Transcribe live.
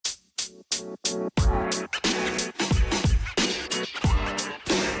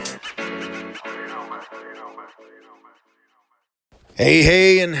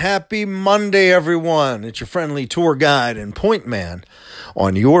Hey, and happy Monday, everyone. It's your friendly tour guide and point man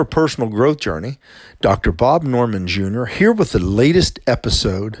on your personal growth journey, Dr. Bob Norman Jr., here with the latest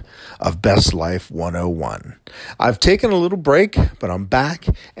episode of Best Life 101. I've taken a little break, but I'm back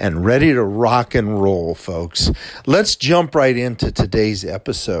and ready to rock and roll, folks. Let's jump right into today's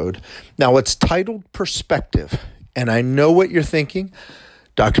episode. Now, it's titled Perspective, and I know what you're thinking.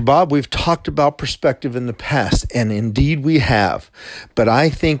 Dr. Bob, we've talked about perspective in the past, and indeed we have, but I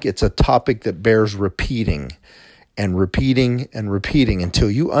think it's a topic that bears repeating and repeating and repeating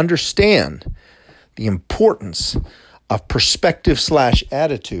until you understand the importance of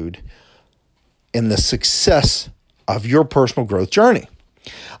perspective/attitude in the success of your personal growth journey.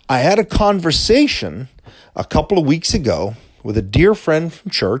 I had a conversation a couple of weeks ago with a dear friend from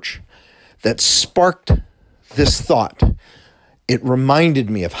church that sparked this thought. It reminded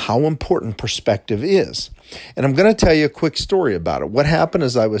me of how important perspective is. And I'm going to tell you a quick story about it. What happened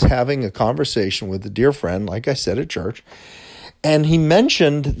is I was having a conversation with a dear friend, like I said, at church, and he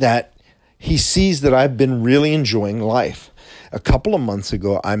mentioned that he sees that I've been really enjoying life. A couple of months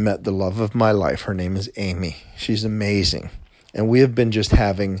ago, I met the love of my life. Her name is Amy. She's amazing. And we have been just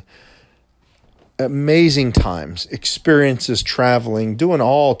having amazing times, experiences, traveling, doing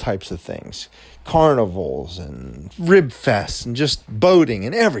all types of things. Carnivals and rib fests and just boating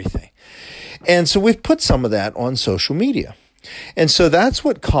and everything. And so we've put some of that on social media. And so that's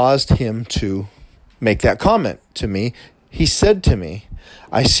what caused him to make that comment to me. He said to me,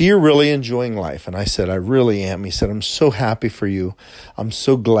 I see you're really enjoying life. And I said, I really am. He said, I'm so happy for you. I'm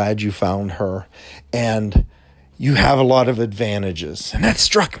so glad you found her. And you have a lot of advantages. And that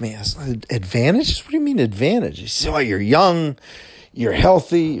struck me as advantages? What do you mean advantages? He said, oh, you're young. You're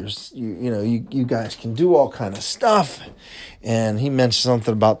healthy, you guys can do all kind of stuff. And he mentioned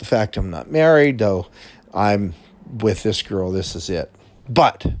something about the fact I'm not married, though I'm with this girl, this is it.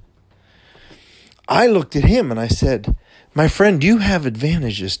 But I looked at him and I said, my friend, you have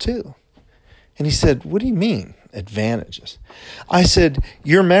advantages too. And he said, what do you mean, advantages? I said,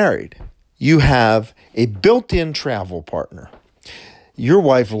 you're married. You have a built-in travel partner. Your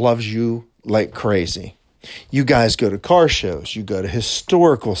wife loves you like crazy. You guys go to car shows, you go to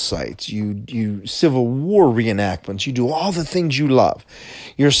historical sites, you Civil War reenactments, you do all the things you love.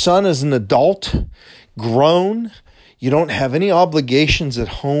 Your son is an adult, grown, you don't have any obligations at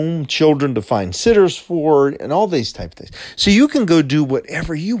home, children to find sitters for, and all these type of things. So you can go do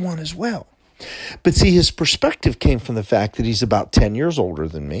whatever you want as well. But see, his perspective came from the fact that he's about 10 years older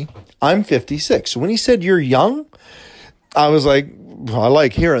than me. I'm 56. So when he said, you're young, I was like, well, I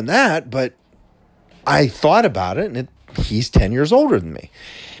like hearing that, but I thought about it, and he's 10 years older than me.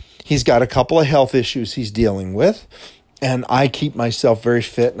 He's got a couple of health issues he's dealing with, and I keep myself very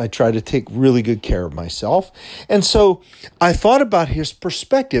fit, and I try to take really good care of myself. And so I thought about his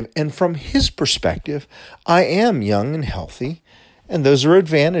perspective, and from his perspective, I am young and healthy, and those are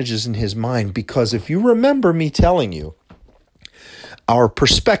advantages in his mind, because if you remember me telling you, our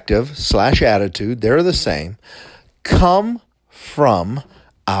perspective/attitude, they're the same, come from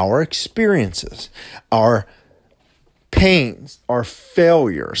our experiences, our pains, our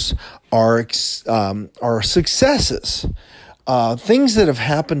failures, our successes, things that have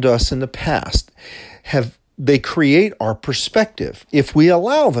happened to us in the past, they create our perspective if we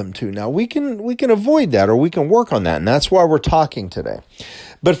allow them to. Now we can avoid that, or we can work on that, and that's why we're talking today.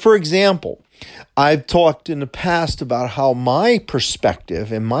 But for example, I've talked in the past about how my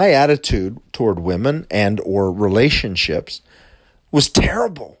perspective and my attitude toward women and or relationships was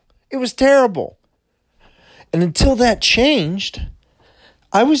terrible. It was terrible. And until that changed,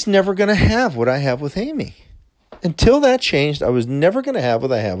 I was never going to have what I have with Amy. Until that changed, I was never going to have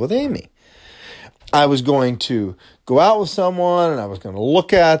what I have with Amy. I was going to go out with someone and I was going to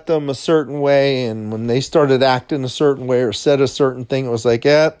look at them a certain way. And when they started acting a certain way or said a certain thing, it was like,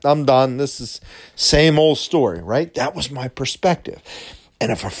 I'm done. This is same old story, right? That was my perspective.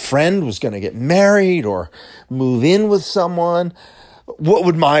 And if a friend was going to get married or move in with someone, what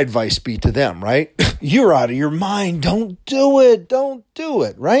would my advice be to them, right? You're out of your mind. Don't do it. Don't do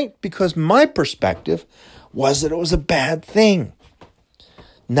it, right? Because my perspective was that it was a bad thing.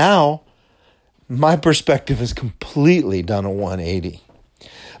 Now, my perspective has completely done a 180.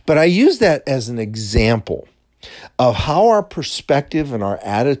 But I use that as an example of how our perspective and our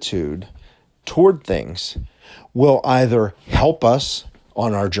attitude toward things will either help us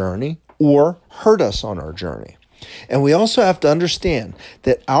on our journey or hurt us on our journey. And we also have to understand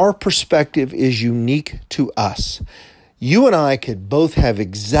that our perspective is unique to us. You and I could both have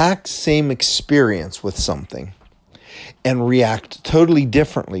exact same experience with something and react totally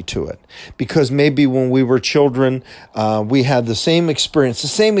differently to it. Because maybe when we were children, we had the same experience, the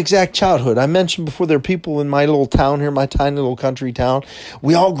same exact childhood. I mentioned before, there are people in my little town here, my tiny little country town.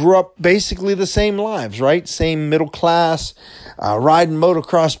 We all grew up basically the same lives, right? Same middle class, riding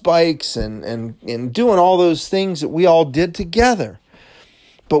motocross bikes and doing all those things that we all did together.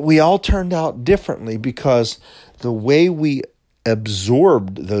 But we all turned out differently because the way we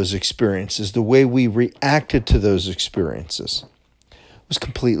absorbed those experiences, the way we reacted to those experiences was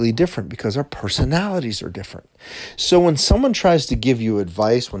completely different because our personalities are different. So when someone tries to give you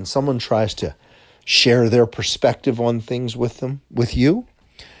advice, when someone tries to share their perspective on things with you,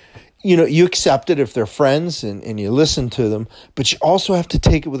 you accept it if they're friends and you listen to them, but you also have to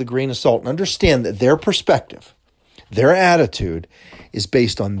take it with a grain of salt and understand that their perspective, their attitude is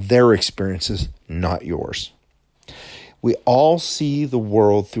based on their experiences, not yours. We all see the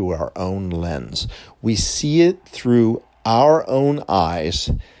world through our own lens. We see it through our own eyes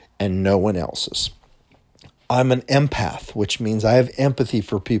and no one else's. I'm an empath, which means I have empathy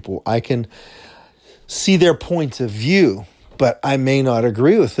for people. I can see their points of view, but I may not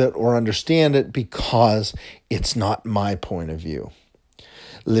agree with it or understand it because it's not my point of view.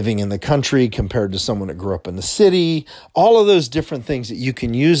 Living in the country compared to someone that grew up in the city, all of those different things that you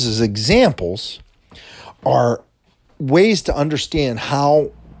can use as examples are ways to understand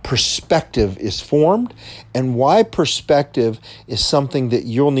how perspective is formed and why perspective is something that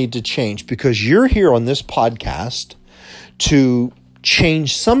you'll need to change, because you're here on this podcast to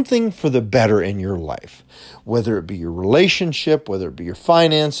change something for the better in your life, whether it be your relationship, whether it be your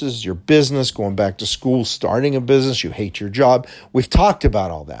finances, your business, going back to school, starting a business, you hate your job. We've talked about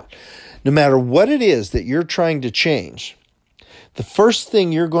all that. No matter what it is that you're trying to change, the first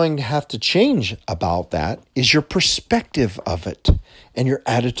thing you're going to have to change about that is your perspective of it and your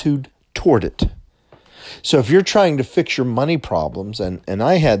attitude toward it. So if you're trying to fix your money problems, and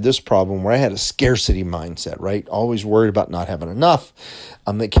I had this problem where I had a scarcity mindset, right? Always worried about not having enough.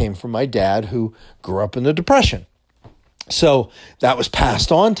 That came from my dad, who grew up in the Depression. So that was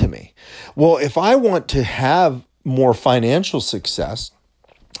passed on to me. Well, if I want to have more financial success,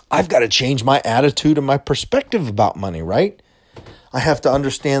 I've got to change my attitude and my perspective about money, right? I have to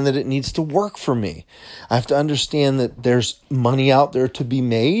understand that it needs to work for me. I have to understand that there's money out there to be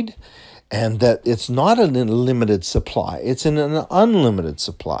made and that it's not an unlimited supply. It's an unlimited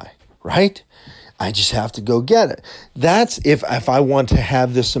supply, right? I just have to go get it. That's if I want to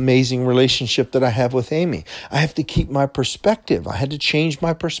have this amazing relationship that I have with Amy. I have to keep my perspective. I had to change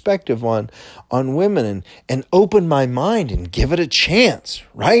my perspective on women and open my mind and give it a chance,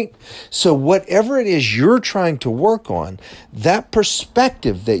 right? So whatever it is you're trying to work on, that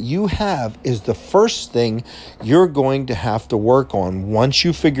perspective that you have is the first thing you're going to have to work on once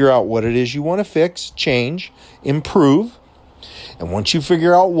you figure out what it is you want to fix, change, improve. And once you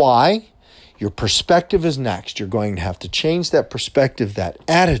figure out why, your perspective is next. You're going to have to change that perspective, that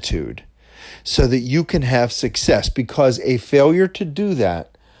attitude, so that you can have success, because a failure to do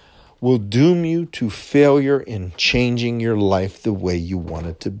that will doom you to failure in changing your life the way you want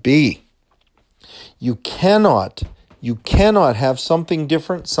it to be. You cannot have something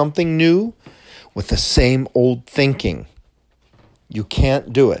different, something new with the same old thinking. You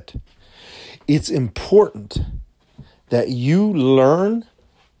can't do it. It's important that you learn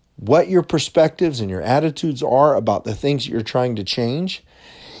what your perspectives and your attitudes are about the things that you're trying to change.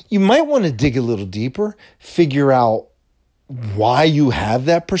 You might want to dig a little deeper, figure out why you have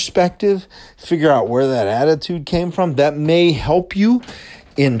that perspective, figure out where that attitude came from. That may help you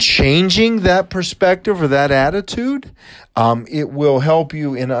in changing that perspective or that attitude. It will help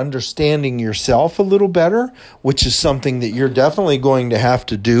you in understanding yourself a little better, which is something that you're definitely going to have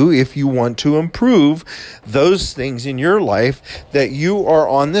to do if you want to improve those things in your life that you are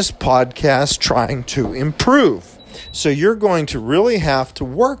on this podcast trying to improve. So you're going to really have to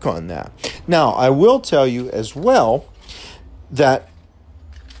work on that. Now, I will tell you as well that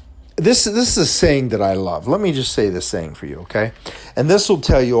this is a saying that I love. Let me just say this saying for you, okay? And this will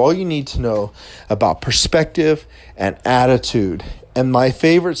tell you all you need to know about perspective and attitude. And my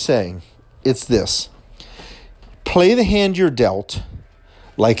favorite saying, it's this: play the hand you're dealt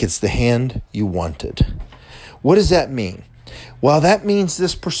like it's the hand you wanted. What does that mean? Well, that means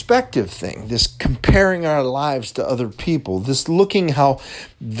this perspective thing, this comparing our lives to other people, this looking how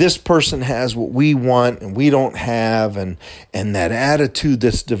this person has what we want and we don't have, and that attitude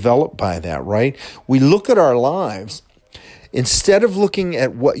that's developed by that, right? We look at our lives, instead of looking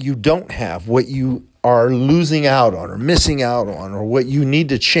at what you don't have, what you are losing out on or missing out on, or what you need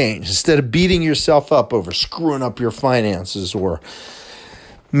to change, instead of beating yourself up over screwing up your finances, or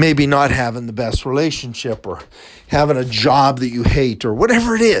maybe not having the best relationship, or having a job that you hate, or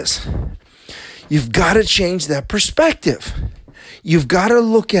whatever it is. You've got to change that perspective. You've got to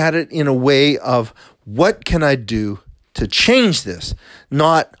look at it in a way of, what can I do to change this?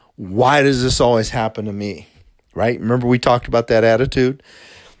 Not, why does this always happen to me? Right? Remember we talked about that attitude?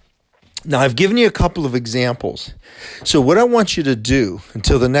 Now, I've given you a couple of examples. So what I want you to do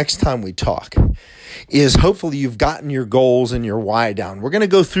until the next time we talk is, hopefully you've gotten your goals and your why down. We're going to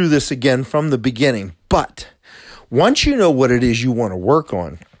go through this again from the beginning. But once you know what it is you want to work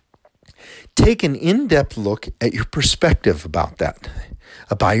on, take an in-depth look at your perspective about that,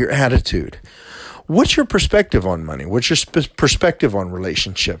 about your attitude. What's your perspective on money? What's your perspective on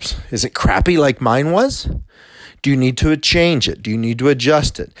relationships? Is it crappy like mine was? Do you need to change it? Do you need to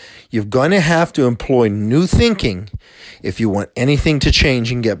adjust it? You're going to have to employ new thinking if you want anything to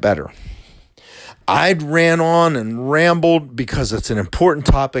change and get better. I'd ran on and rambled because it's an important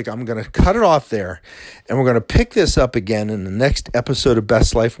topic. I'm going to cut it off there, and we're going to pick this up again in the next episode of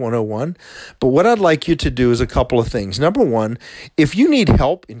Best Life 101. But what I'd like you to do is a couple of things. Number one, if you need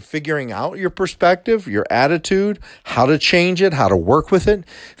help in figuring out your perspective, your attitude, how to change it, how to work with it,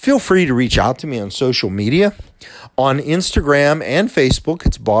 feel free to reach out to me on social media. On Instagram and Facebook,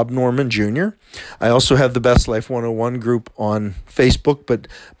 it's Bob Norman Jr. I also have the Best Life 101 group on Facebook, but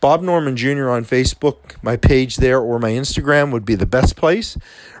Bob Norman Jr. on Facebook, my page there, or my Instagram would be the best place.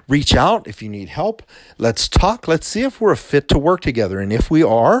 Reach out if you need help. Let's talk. Let's see if we're a fit to work together. And if we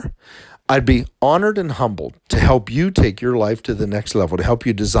are, I'd be honored and humbled to help you take your life to the next level, to help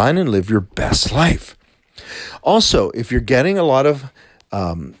you design and live your best life. Also, if you're getting a lot of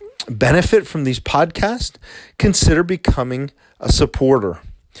benefit from these podcasts, consider becoming a supporter.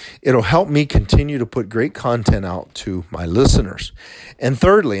 It'll help me continue to put great content out to my listeners. And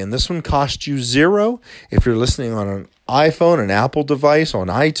thirdly, and this one costs you $0, if you're listening on an iPhone, an Apple device, on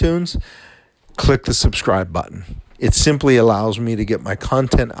iTunes, click the subscribe button. It simply allows me to get my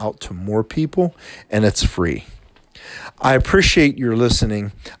content out to more people, and it's free. I appreciate your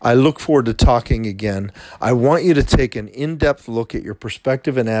listening. I look forward to talking again. I want you to take an in-depth look at your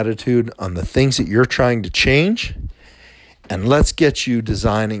perspective and attitude on the things that you're trying to change, and let's get you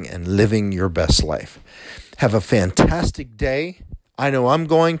designing and living your best life. Have a fantastic day. I know I'm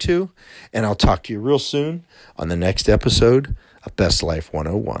going to, and I'll talk to you real soon on the next episode of Best Life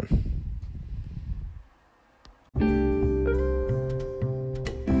 101.